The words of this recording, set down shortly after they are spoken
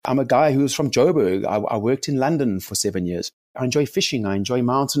I'm a guy who's from Joburg. I worked in London for 7 years. I enjoy fishing. I enjoy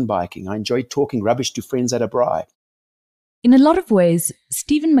mountain biking. I enjoy talking rubbish to friends at a braai. In a lot of ways,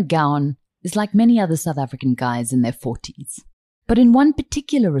 Stephen McGowan is like many other South African guys in their 40s. But in one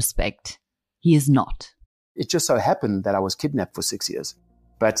particular respect, he is not. It just so happened that I was kidnapped for 6 years.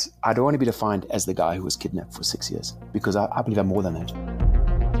 But I don't want to be defined as the guy who was kidnapped for 6 years, because I believe I'm more than that.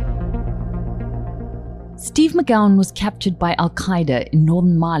 Steve McGowan was captured by Al-Qaeda in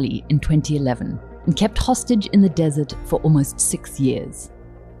northern Mali in 2011 and kept hostage in the desert for almost 6 years.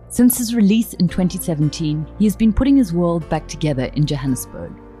 Since his release in 2017, he has been putting his world back together in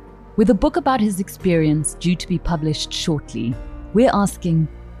Johannesburg. With a book about his experience due to be published shortly, we're asking,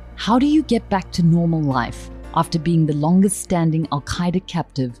 how do you get back to normal life after being the longest-standing Al-Qaeda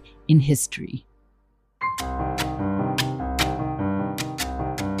captive in history?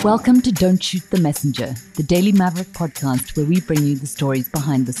 Welcome to Don't Shoot the Messenger, the Daily Maverick podcast where we bring you the stories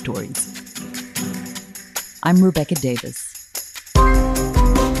behind the stories. I'm Rebecca Davis.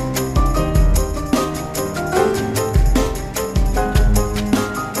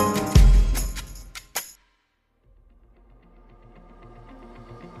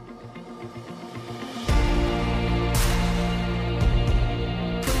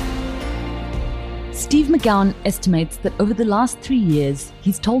 Steve McGowan estimates that over the last 3 years,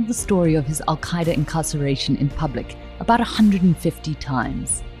 he's told the story of his Al-Qaeda incarceration in public about 150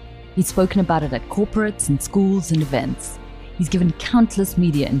 times. He's spoken about it at corporates and schools and events. He's given countless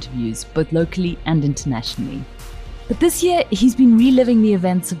media interviews, both locally and internationally. But this year, he's been reliving the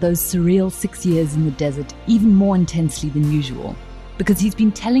events of those surreal 6 years in the desert even more intensely than usual, because he's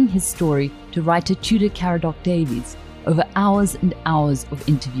been telling his story to writer Tudor Caradoc-Davies over hours and hours of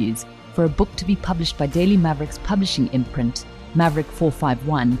interviews for a book to be published by Daily Maverick's publishing imprint, Maverick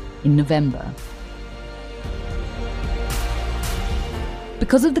 451, in November.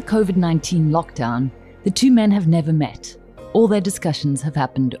 Because of the COVID-19 lockdown, the two men have never met. All their discussions have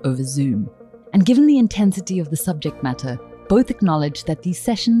happened over Zoom. And given the intensity of the subject matter, both acknowledge that these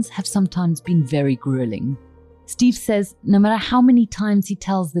sessions have sometimes been very grueling. Steve says no matter how many times he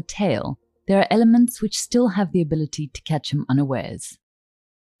tells the tale, there are elements which still have the ability to catch him unawares.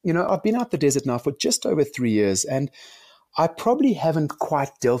 You know, I've been out the desert now for just over 3 years, and I probably haven't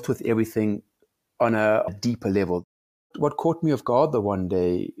quite dealt with everything on a deeper level. What caught me off guard the one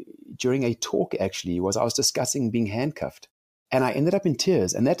day during a talk actually was I was discussing being handcuffed, and I ended up in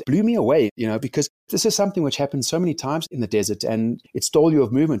tears, and that blew me away, because this is something which happened so many times in the desert, and it stole you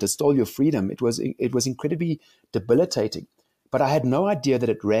of movement, it stole your freedom. It was incredibly debilitating, but I had no idea that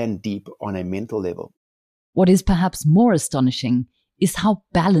it ran deep on a mental level. What is perhaps more astonishing is how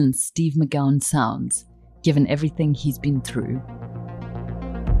balanced Steve McGowan sounds, given everything he's been through.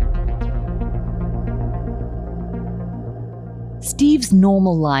 Steve's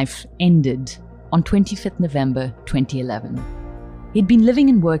normal life ended on 25th November 2011. He'd been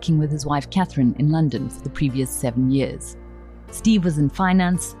living and working with his wife Catherine in London for the previous 7 years. Steve was in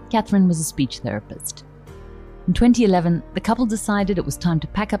finance, Catherine was a speech therapist. In 2011, the couple decided it was time to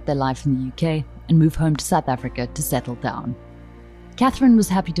pack up their life in the UK and move home to South Africa to settle down. Catherine was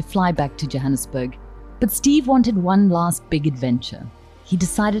happy to fly back to Johannesburg, but Steve wanted one last big adventure. He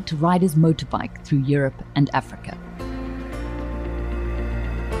decided to ride his motorbike through Europe and Africa.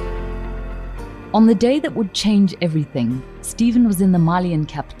 On the day that would change everything, Stephen was in the Malian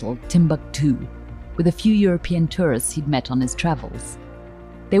capital, Timbuktu, with a few European tourists he'd met on his travels.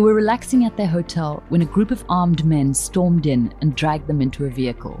 They were relaxing at their hotel when a group of armed men stormed in and dragged them into a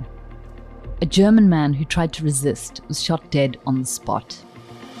vehicle. A German man who tried to resist was shot dead on the spot.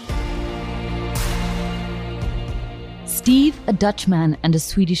 Steve, a Dutch man, and a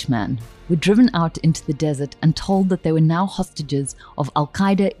Swedish man were driven out into the desert and told that they were now hostages of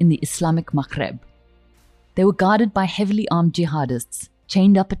Al-Qaeda in the Islamic Maghreb. They were guarded by heavily armed jihadists,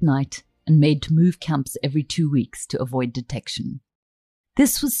 chained up at night, and made to move camps every 2 weeks to avoid detection.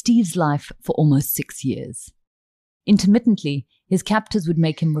 This was Steve's life for almost 6 years. Intermittently, his captors would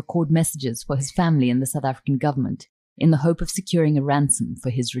make him record messages for his family and the South African government in the hope of securing a ransom for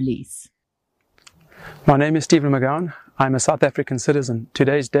his release. My name is Stephen McGowan. I'm a South African citizen.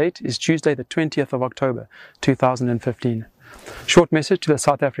 Today's date is Tuesday, the 20th of October, 2015. Short message to the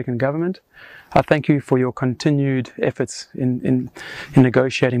South African government. I thank you for your continued efforts in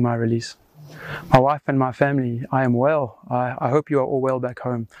negotiating my release. My wife and my family, I am well. I hope you are all well back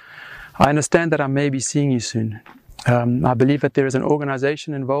home. I understand that I may be seeing you soon. I believe that there is an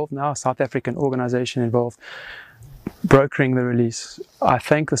organization involved now, a South African organization involved, brokering the release. I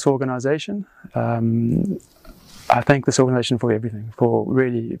thank this organization. I thank this organization for everything, for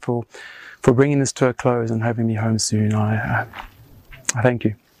bringing this to a close and having me home soon. I thank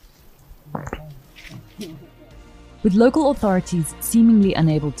you. With local authorities seemingly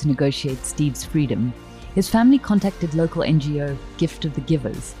unable to negotiate Steve's freedom, his family contacted local NGO Gift of the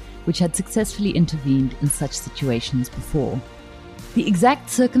Givers, which had successfully intervened in such situations before. The exact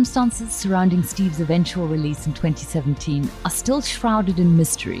circumstances surrounding Steve's eventual release in 2017 are still shrouded in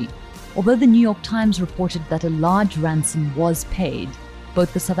mystery, although the New York Times reported that a large ransom was paid.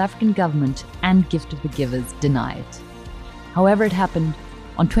 Both the South African government and Gift of the Givers deny it. However it happened,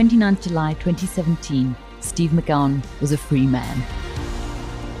 on 29 July 2017, Steve McGowan was a free man.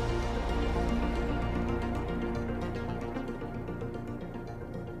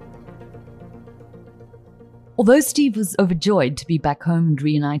 Although Steve was overjoyed to be back home and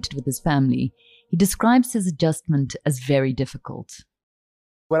reunited with his family, he describes his adjustment as very difficult.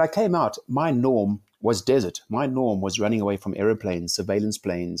 When I came out, my norm was desert. My norm was running away from aeroplanes, surveillance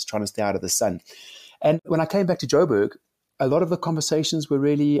planes, trying to stay out of the sun. And when I came back to Joburg, a lot of the conversations were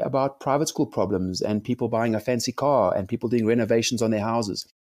really about private school problems and people buying a fancy car and people doing renovations on their houses.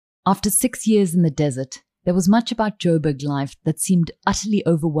 After 6 years in the desert, there was much about Joburg life that seemed utterly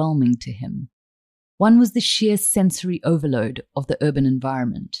overwhelming to him. One was the sheer sensory overload of the urban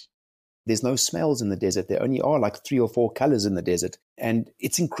environment. There's no smells in the desert. There only are like 3 or 4 colors in the desert. And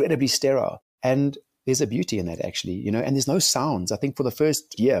it's incredibly sterile. And there's a beauty in that, actually, and there's no sounds. I think for the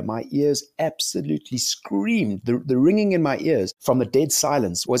first year, my ears absolutely screamed. The ringing in my ears from the dead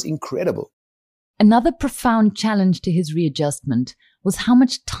silence was incredible. Another profound challenge to his readjustment was how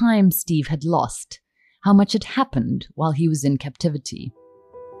much time Steve had lost, how much had happened while he was in captivity.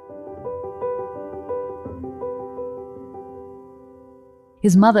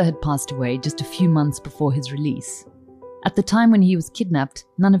 His mother had passed away just a few months before his release. At the time when he was kidnapped,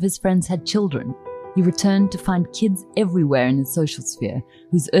 none of his friends had children. He returned to find kids everywhere in his social sphere,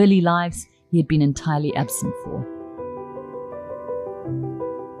 whose early lives he had been entirely absent for.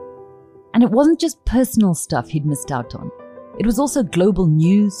 And it wasn't just personal stuff he'd missed out on. It was also global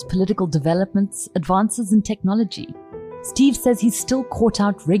news, political developments, advances in technology. Steve says he's still caught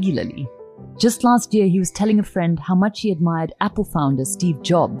out regularly. Just last year, he was telling a friend how much he admired Apple founder Steve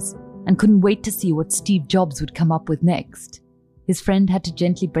Jobs and couldn't wait to see what Steve Jobs would come up with next. His friend had to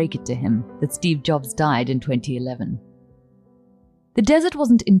gently break it to him that Steve Jobs died in 2011. The desert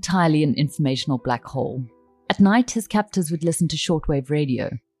wasn't entirely an informational black hole. At night, his captors would listen to shortwave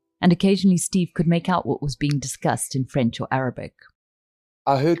radio, and occasionally Steve could make out what was being discussed in French or Arabic.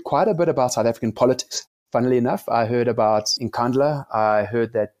 I heard quite a bit about South African politics. Funnily enough, I heard about Nkandla. I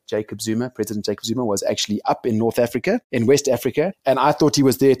heard that President Jacob Zuma, was actually up in North Africa, in West Africa. And I thought he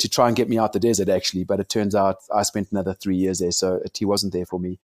was there to try and get me out the desert, actually. But it turns out I spent another 3 years there, so he wasn't there for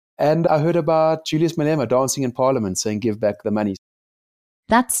me. And I heard about Julius Malema dancing in Parliament saying, "Give back the money."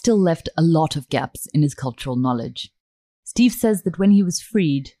 That still left a lot of gaps in his cultural knowledge. Steve says that when he was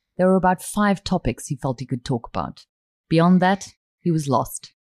freed, there were about 5 topics he felt he could talk about. Beyond that, he was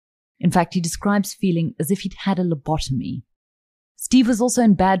lost. In fact, he describes feeling as if he'd had a lobotomy. Steve was also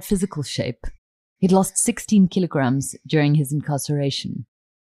in bad physical shape. He'd lost 16 kilograms during his incarceration.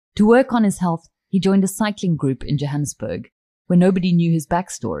 To work on his health, he joined a cycling group in Johannesburg, where nobody knew his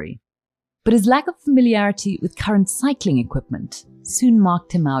backstory. But his lack of familiarity with current cycling equipment soon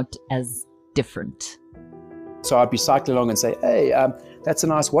marked him out as different. So I'd be cycling along and say, "Hey, that's a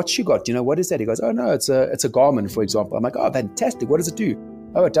nice watch you got. What is that?" He goes, "Oh no, it's a Garmin, for example." I'm like, "Oh, fantastic. What does it do?"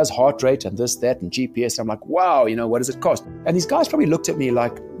 "Oh, it does heart rate and this, that, and GPS." I'm like, "Wow, what does it cost?" And these guys probably looked at me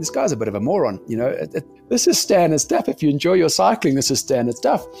like, this guy's a bit of a moron. This is standard stuff. If you enjoy your cycling, this is standard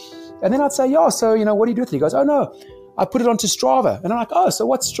stuff. And then I'd say, "Yeah, so, what do you do with it?" He goes, "Oh no, I put it onto Strava." And I'm like, "Oh, so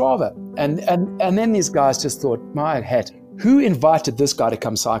what's Strava?" And then these guys just thought, my hat, who invited this guy to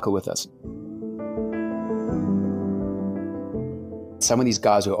come cycle with us? Some of these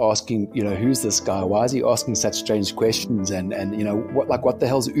guys were asking, who's this guy? Why is he asking such strange questions? And what the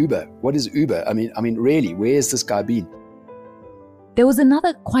hell's Uber? What is Uber? I mean, really, where has this guy been? There was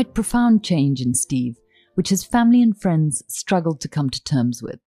another quite profound change in Steve, which his family and friends struggled to come to terms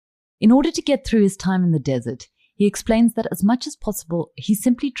with. In order to get through his time in the desert, he explains that as much as possible, he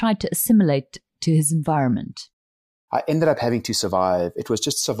simply tried to assimilate to his environment. I ended up having to survive. It was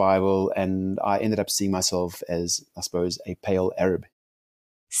just survival, and I ended up seeing myself as, I suppose, a pale Arab.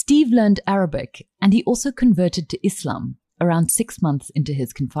 Steve learned Arabic, and he also converted to Islam around 6 months into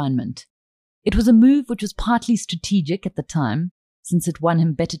his confinement. It was a move which was partly strategic at the time, since it won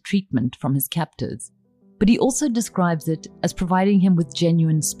him better treatment from his captors, but he also describes it as providing him with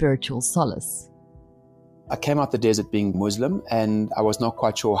genuine spiritual solace. I came out the desert being Muslim, and I was not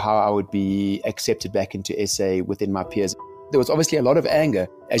quite sure how I would be accepted back into SA within my peers. There was obviously a lot of anger,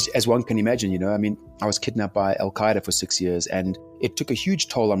 as one can imagine, you know. I mean, I was kidnapped by Al-Qaeda for 6 years, and it took a huge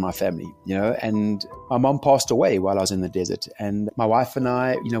toll on my family, you know, and my mom passed away while I was in the desert. And my wife and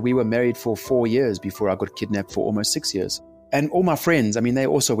I, you know, we were married for 4 years before I got kidnapped for almost 6 years. And all my friends, I mean, they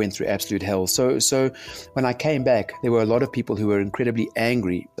also went through absolute hell. So when I came back, there were a lot of people who were incredibly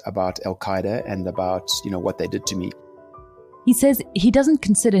angry about Al-Qaeda and about, you know, what they did to me. He says he doesn't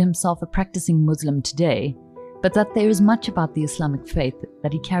consider himself a practicing Muslim today, but that there is much about the Islamic faith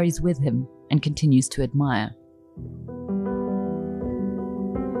that he carries with him and continues to admire.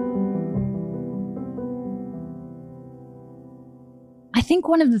 I think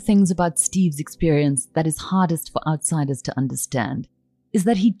one of the things about Steve's experience that is hardest for outsiders to understand is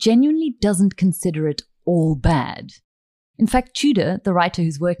that he genuinely doesn't consider it all bad. In fact, Tudor, the writer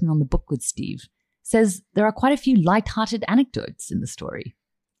who's working on the book with Steve, says there are quite a few light-hearted anecdotes in the story.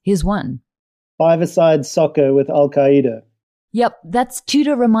 Here's one. Five-a-side soccer with Al-Qaeda. Yep, that's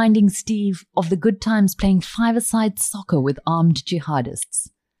Tudor reminding Steve of the good times playing five-a-side soccer with armed jihadists.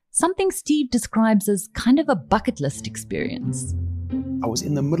 Something Steve describes as kind of a bucket list experience. I was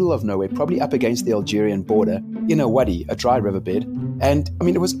in the middle of nowhere, probably up against the Algerian border, in a wadi, a dry riverbed. And I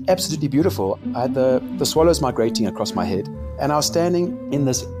mean, it was absolutely beautiful. I had the swallows migrating across my head. And I was standing in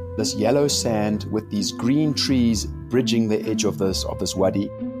this yellow sand with these green trees bridging the edge of this wadi.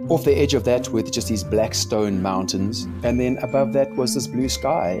 Off the edge of that were just these black stone mountains. And then above that was this blue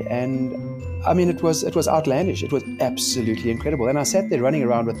sky. And I mean, it was outlandish. It was absolutely incredible. And I sat there running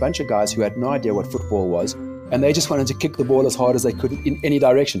around with a bunch of guys who had no idea what football was. And they just wanted to kick the ball as hard as they could in any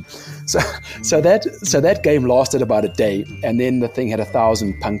direction. So that game lasted about a day. And then the thing had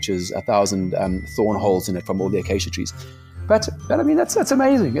 1,000 punctures, 1,000 thorn holes in it from all the acacia trees. But I mean, that's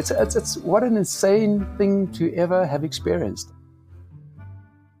amazing. It's what an insane thing to ever have experienced.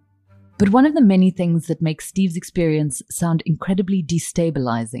 But one of the many things that makes Steve's experience sound incredibly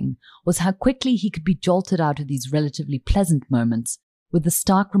destabilizing was how quickly he could be jolted out of these relatively pleasant moments with the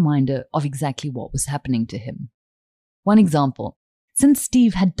stark reminder of exactly what was happening to him. One example, since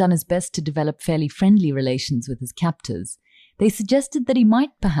Steve had done his best to develop fairly friendly relations with his captors, they suggested that he might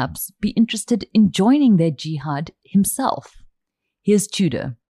perhaps be interested in joining their jihad himself. Here's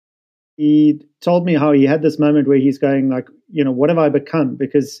Tudor. He told me how he had this moment where he's going like, you know, what have I become?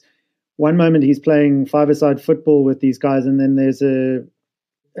 Because one moment he's playing five-a-side football with these guys, and then there's a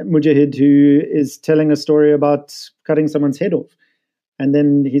mujahid who is telling a story about cutting someone's head off. And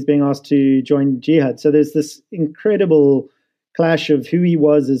then he's being asked to join jihad. So there's this incredible clash of who he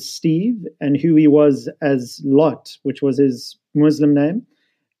was as Steve and who he was as Lot, which was his Muslim name,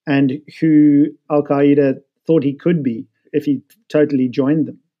 and who Al-Qaeda thought he could be if he totally joined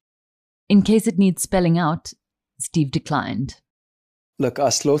them. In case it needs spelling out, Steve declined. Look, I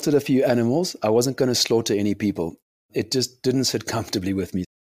slaughtered a few animals. I wasn't going to slaughter any people. It just didn't sit comfortably with me.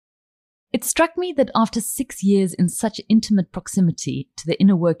 It struck me that after 6 years in such intimate proximity to the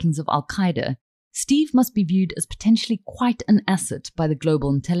inner workings of Al-Qaeda, Steve must be viewed as potentially quite an asset by the global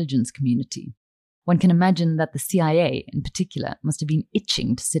intelligence community. One can imagine that the CIA, in particular, must have been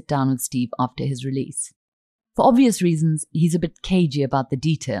itching to sit down with Steve after his release. For obvious reasons, he's a bit cagey about the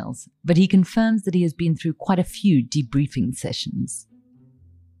details, but he confirms that he has been through quite a few debriefing sessions.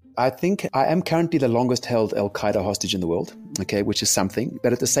 I think I am currently the longest held Al-Qaeda hostage in the world, okay, which is something.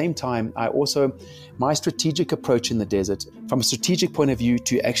 But at the same time, my strategic approach in the desert, from a strategic point of view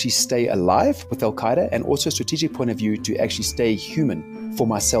to actually stay alive with Al-Qaeda, and also a strategic point of view to actually stay human for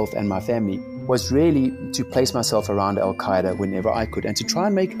myself and my family, was really to place myself around Al-Qaeda whenever I could, and to try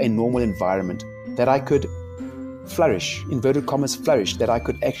and make a normal environment that I could flourish, inverted commas flourish, that I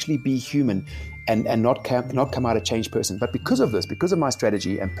could actually be human and not come out a changed person. But because of this, because of my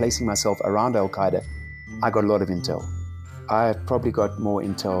strategy and placing myself around Al-Qaeda, I got a lot of intel. I've probably got more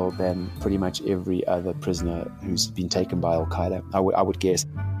intel than pretty much every other prisoner who's been taken by Al-Qaeda, I would guess.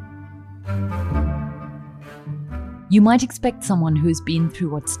 You might expect someone who's been through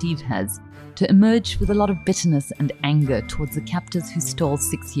what Steve has to emerge with a lot of bitterness and anger towards the captors who stole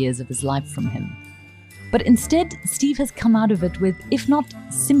 6 years of his life from him. But instead, Steve has come out of it with, if not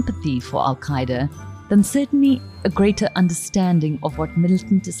sympathy for Al-Qaeda, then certainly a greater understanding of what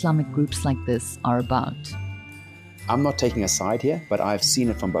militant Islamic groups like this are about. I'm not taking a side here, but I've seen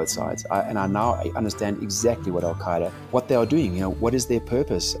it from both sides. I understand exactly what Al-Qaeda, what they are doing, what is their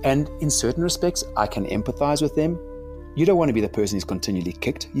purpose. And in certain respects, I can empathize with them. You don't want to be the person who's continually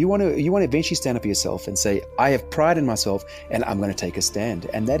kicked. You want to eventually stand up for yourself and say, I have pride in myself and I'm going to take a stand.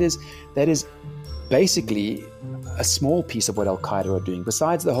 And that is basically a small piece of what Al-Qaeda are doing,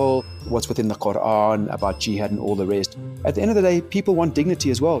 besides the whole what's within the Quran about jihad and all the rest. At the end of the day, people want dignity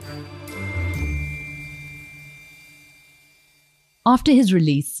as well. After his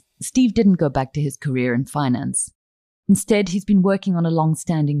release, Steve didn't go back to his career in finance. Instead, he's been working on a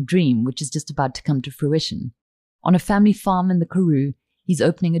long-standing dream, which is just about to come to fruition. On a family farm in the Karoo, he's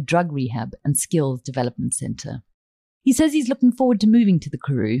opening a drug rehab and skills development center. He says he's looking forward to moving to the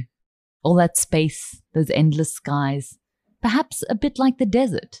Karoo. All that space, those endless skies, perhaps a bit like the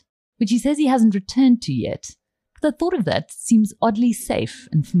desert, which he says he hasn't returned to yet. But the thought of that seems oddly safe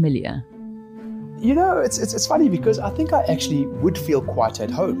and familiar. You know, it's funny because I think I actually would feel quite at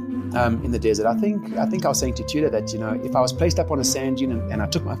home in the desert. I think I was saying to Tudor that, you know, if I was placed up on a sand dune and I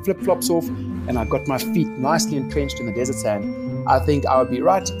took my flip-flops off and I got my feet nicely entrenched in the desert sand, I think I would be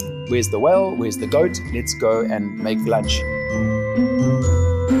right. Where's the well? Where's the goat? Let's go and make lunch.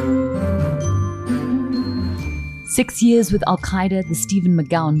 6 years with Al-Qaeda, the Stephen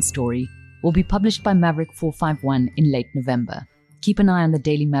McGowan story, will be published by Maverick 451 in late November. Keep an eye on the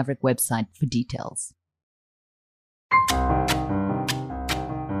Daily Maverick website for details.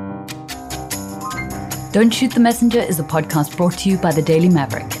 Don't Shoot the Messenger is a podcast brought to you by the Daily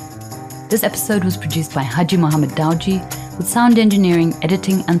Maverick. This episode was produced by Haji Mohammed Dawji, with sound engineering,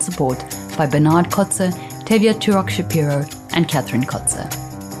 editing and support by Bernard Kotze, Tevya Turok-Shapiro and Catherine Kotze.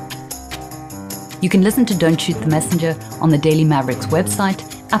 You can listen to Don't Shoot the Messenger on the Daily Maverick's website,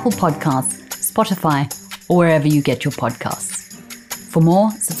 Apple Podcasts, Spotify, or wherever you get your podcasts. For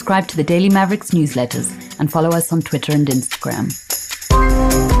more, subscribe to the Daily Mavericks newsletters and follow us on Twitter and Instagram.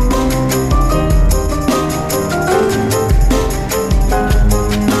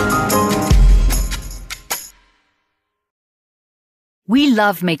 We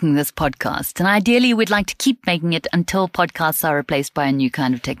love making this podcast, and ideally we'd like to keep making it until podcasts are replaced by a new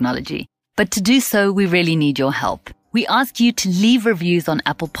kind of technology. But to do so, we really need your help. We ask you to leave reviews on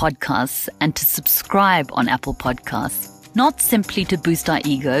Apple Podcasts and to subscribe on Apple Podcasts. Not simply to boost our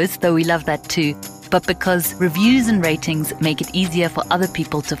egos, though we love that too, but because reviews and ratings make it easier for other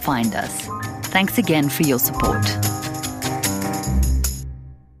people to find us. Thanks again for your support.